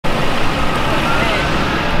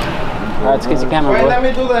Alright, let's get the camera. Wait, let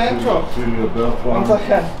me do the intro. One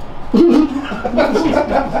second.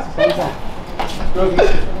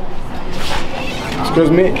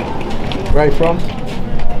 Excuse me. Where are you from?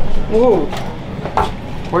 Ooh.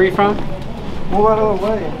 Where are you from? Move out of the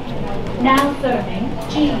way. Now serving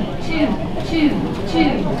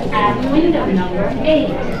G222 at window number 8.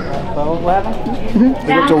 What happened?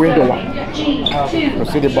 They go to window 1. G2 The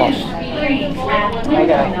city boss. 3 at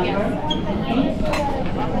window number 8.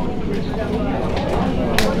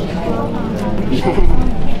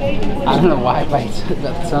 I don't know why, but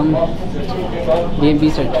some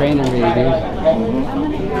B&Bs are training really, dude.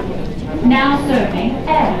 Now serving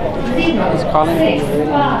F065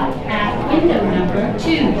 at window number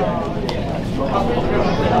 2.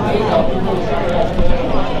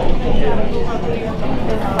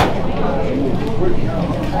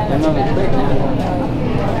 They're moving quick now.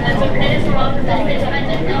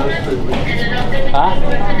 Huh?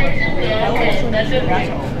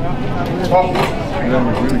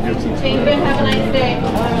 Have a nice day.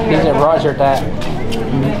 These are Roger that.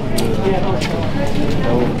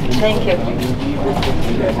 Thank you.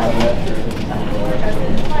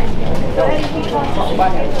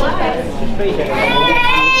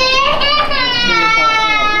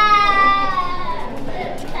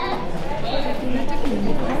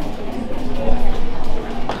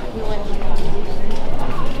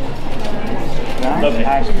 Lovely.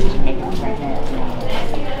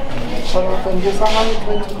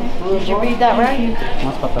 Did you read that right?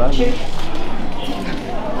 Más para atrás.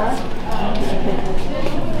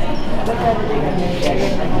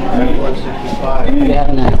 Are they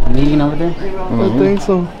having a meeting over there? I think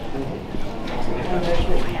so.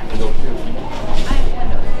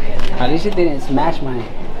 At least it didn't smash my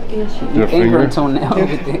finger and toenail.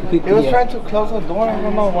 He was trying to close the door. I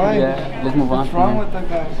don't know why. Yeah, let's move on. What's wrong with that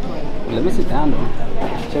guy? Let me sit down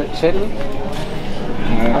though. Should we?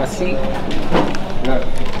 Have a seat. Yeah.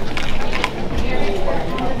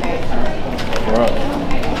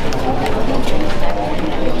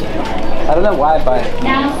 I don't know why, but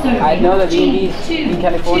I know that B&Bs in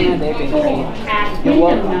California, they've been great. You're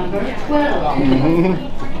welcome. Number 12.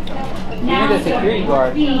 Even the security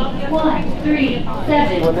guard.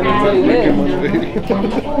 B137 Well, let me tell you this.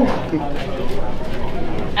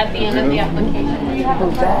 At the end of the application.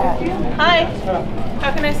 Who's that? Hi,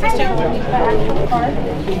 how can I assist you?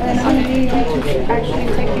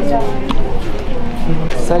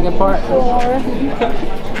 Second part?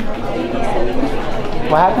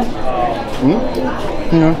 What happened?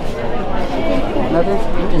 No.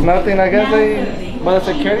 Nothing? Nothing. I guess they. But the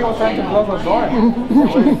security was trying to close the door. Where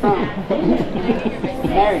are you from?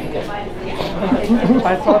 Married.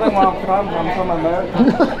 I told them where I'm from America.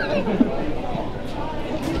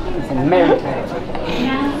 It's America.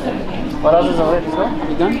 What else is over there? Go?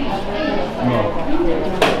 You done? No.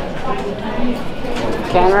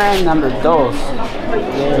 Camera number 2.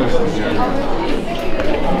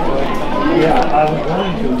 Yeah, I was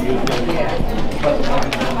going to use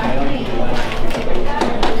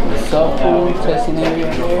The cell phone testing area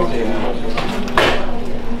there.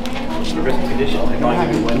 the risk condition. I might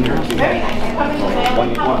give you one year.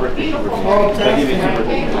 One birthday. I'll give you 2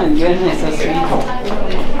 birthdays. My goodness, that's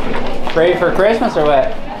sweet. Ready for Christmas or what?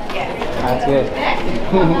 That's good. She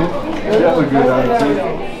has a good attitude.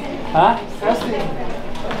 Huh? She has a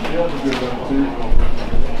good attitude.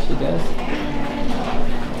 She does.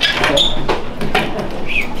 Okay.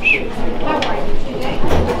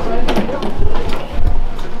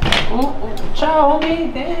 Oh, ciao,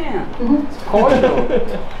 homie. Damn. It's cordial.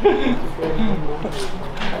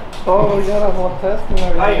 Oh, we got a whole test and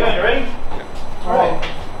everything. How you doing? You ready? Alright.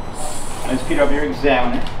 Nice Peter up your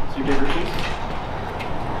examiner. It's your paper, please.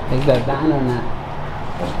 Is that down or not?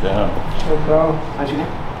 Hey, bro. How's your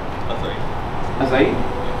name? Azaid.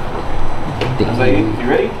 Azaid, you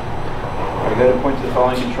ready? Alright, go to point to the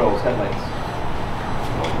following controls. Headlights.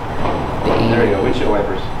 There you go. Windshield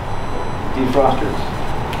wipers. Defrosters.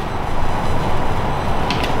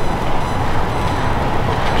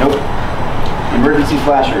 Nope. Emergency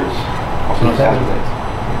flashers. Also known as hazard lights.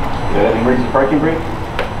 Good. Emergency parking brake.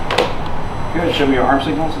 Good. Show me your arm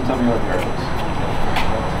signals and tell me what the car is.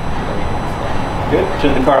 Good.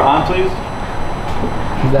 Turn the car on, please. Is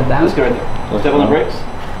that down? Let's go right there. Step on the brakes.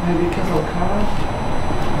 Maybe because of the car.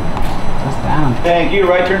 That's down. Thank you.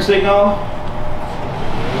 Right turn signal.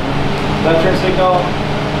 Left turn signal.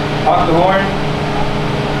 Honk the horn.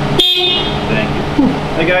 Thank you.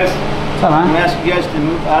 Hey guys, What's up, I'm man? gonna ask you guys to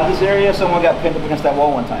move out of this area. Someone got pinned up against that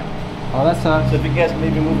wall one time. Oh, that sucks. So if you guys can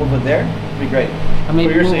maybe move over there, it'd be great. I mean,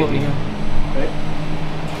 For your move over safety. here. Okay.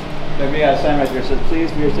 Let me sign right there. It says, please,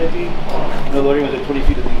 for your safety, no loading within 20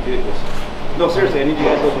 feet of these vehicles. No, seriously, I need you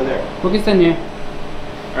guys over there. We can stand here.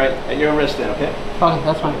 Alright, at your wrist then, okay? Okay,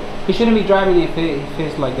 that's fine. He shouldn't be driving if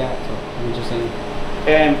it's like that, so I'm just saying.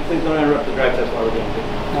 And please don't interrupt the drive test while we're doing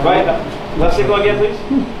it. Right, left signal again, please.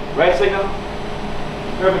 Right signal.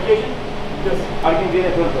 Verification? Yes. I can get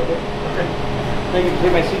it, okay? Okay. Thank you.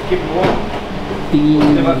 Take my seat, keep it warm.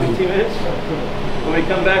 In about 15 minutes. When we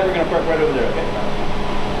come back, we're going to park right over there, okay?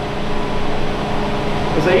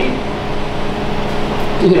 What's that eat?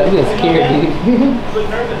 Dude, I'm just scared, dude. You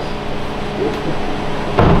look nervous.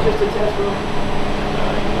 It's just a test, bro.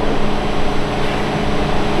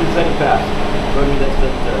 Good second pass. I mean, that's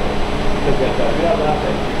that pass. Get out of that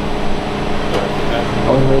thing.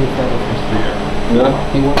 I was ready for the first time. Yeah,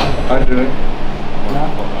 He won't. I did it. No?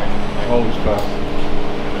 Always fast.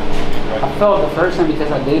 I felt the first time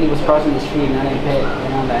because a lady was crossing the street and I didn't pay it,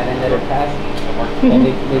 and I didn't let her pass. And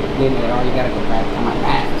they oh, you gotta go back. I'm like,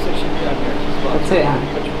 man. That's it, huh?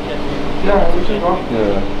 Yeah, we should go. Yeah.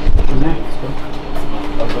 Yeah, let's go.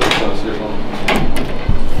 That's what I was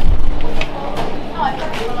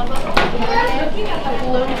Looking at the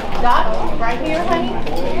blue dot right here, honey.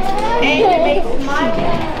 And it makes smile.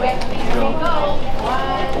 Here we go.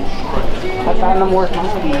 1, 2. I thought no more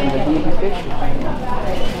smiling in the DB picture.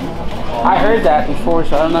 I heard that before,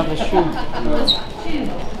 so I don't know if it's true.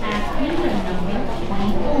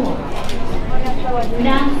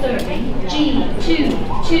 Now serving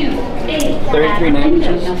G228. 33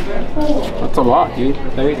 languages? That's a lot, dude.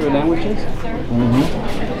 33 languages?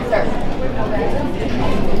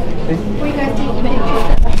 Were you guys taking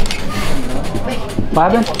pictures?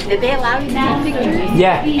 What happened? Did they allow you to take pictures?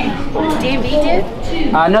 Yeah. DMV did?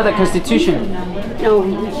 No, the Constitution. No,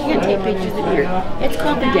 you can't take pictures in here. It's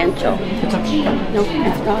confidential. No,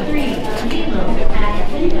 it's not.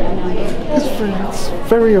 It's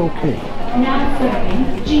very okay.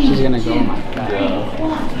 She's gonna go.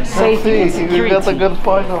 Yeah. Safety and security. You got a good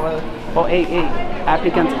point on it. Oh, hey.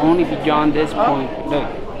 Applicants only beyond this point. Look.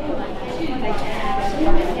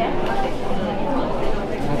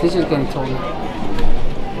 This is getting told.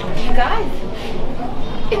 You guys,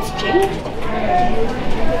 it's changed.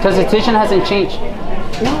 Constitution hasn't changed.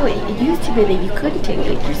 No, it used to be that you couldn't take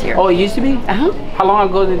pictures here. Oh, it used to be? Uh-huh. How long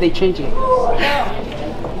ago did they change it?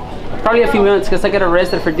 Probably a few months, because I got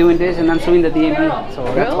arrested for doing this and I'm suing the DMV. So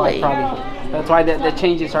that's why Really? that's why the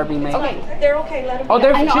changes are being made. Okay, they're okay. Let them. Oh,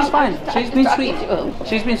 she's fine. She's been sweet.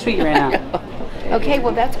 She's been sweet right now. Okay,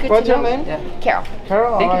 well that's good What's to your know. name? Yeah. Carol.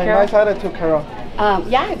 Carol? Thank you, Alright, Carol. nice attitude, Carol.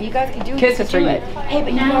 Yeah, if you guys could do it, Kisses you could for do you. it. Hey,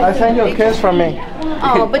 but you know, I send you a kiss from me.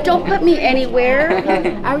 oh, but don't put me anywhere.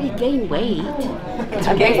 I already gained weight. I'm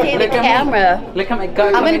okay. gonna say the Look at me. camera. Look at my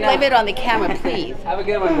gun. I'm gonna blame it on the camera, please. Have a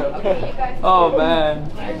good one, though. Oh, man.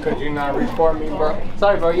 Could you not report me, bro?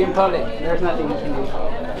 Sorry, bro. You're in public. There's nothing you can do.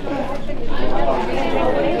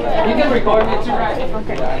 You can record me. It's all right.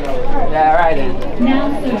 Okay. Yeah, all right, then.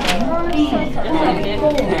 Now serving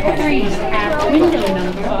 3 at window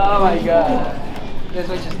number. Oh, my God. This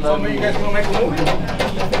was just lovely. You guys gonna make a movie?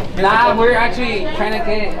 Nah, we're actually trying to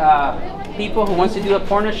get people who wants to do a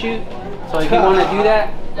porno shoot. So if you want to do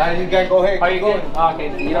that, You gotta go ahead. are you good? Oh, okay,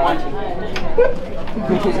 then you don't want to.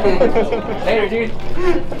 Later, dude.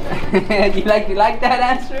 you like that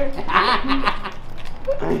answer?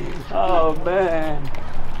 Oh man.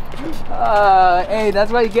 Hey,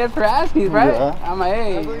 that's what you get for asking, right? Yeah. I'm like,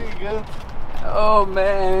 hey. That's what you get. Oh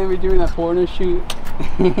man, we're doing a porno shoot.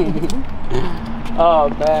 Oh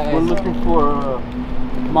man. We're looking for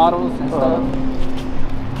models and stuff.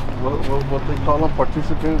 what they call them,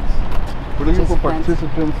 participants. We're looking for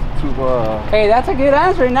participants to Hey, that's a good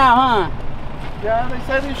answer now, huh? Yeah, they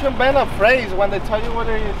said you should ban a phrase when they tell you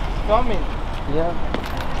whether it's coming. Yeah.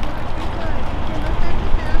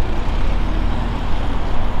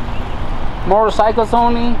 Motorcycles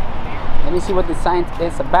only. Let me see what the sign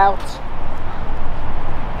is about.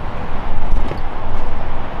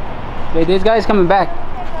 Okay, this guy's coming back.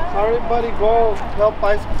 Everybody go help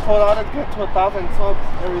Ice Cold Audit get to 1,000 subs,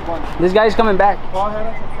 everyone. This guy's coming back. Go ahead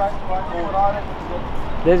and subscribe to Ice Cold Audit.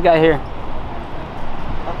 This guy here.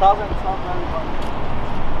 1,000 subs, everyone.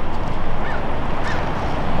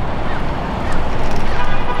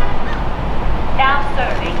 Now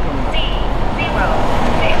serving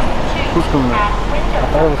C062 Who's coming at I window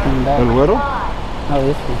thought it was coming back. El Güero? No,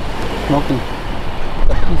 this one. Smoking.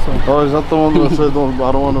 The piece of. Oh, is that the one that said I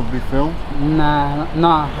don't want to be filmed? Nah, I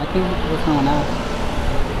think it was someone else.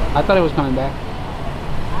 I thought it was coming back.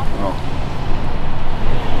 Oh.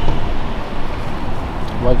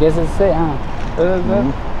 Well, I guess it's it, huh? Is that?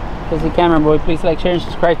 Busy camera boy, please like, share, and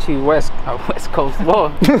subscribe to West Coast. Whoa,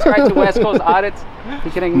 subscribe to West Coast Audits. He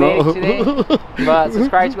couldn't make it today, but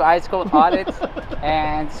subscribe to Ice Coast Audits.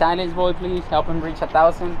 And Silence Boy, please help him reach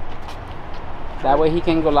 1,000. That way he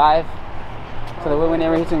can go live. So that way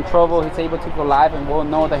whenever he's in trouble, he's able to go live and we'll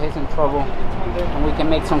know that he's in trouble. And we can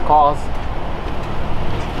make some calls.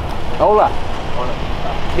 Hola.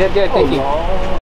 Good, thank you.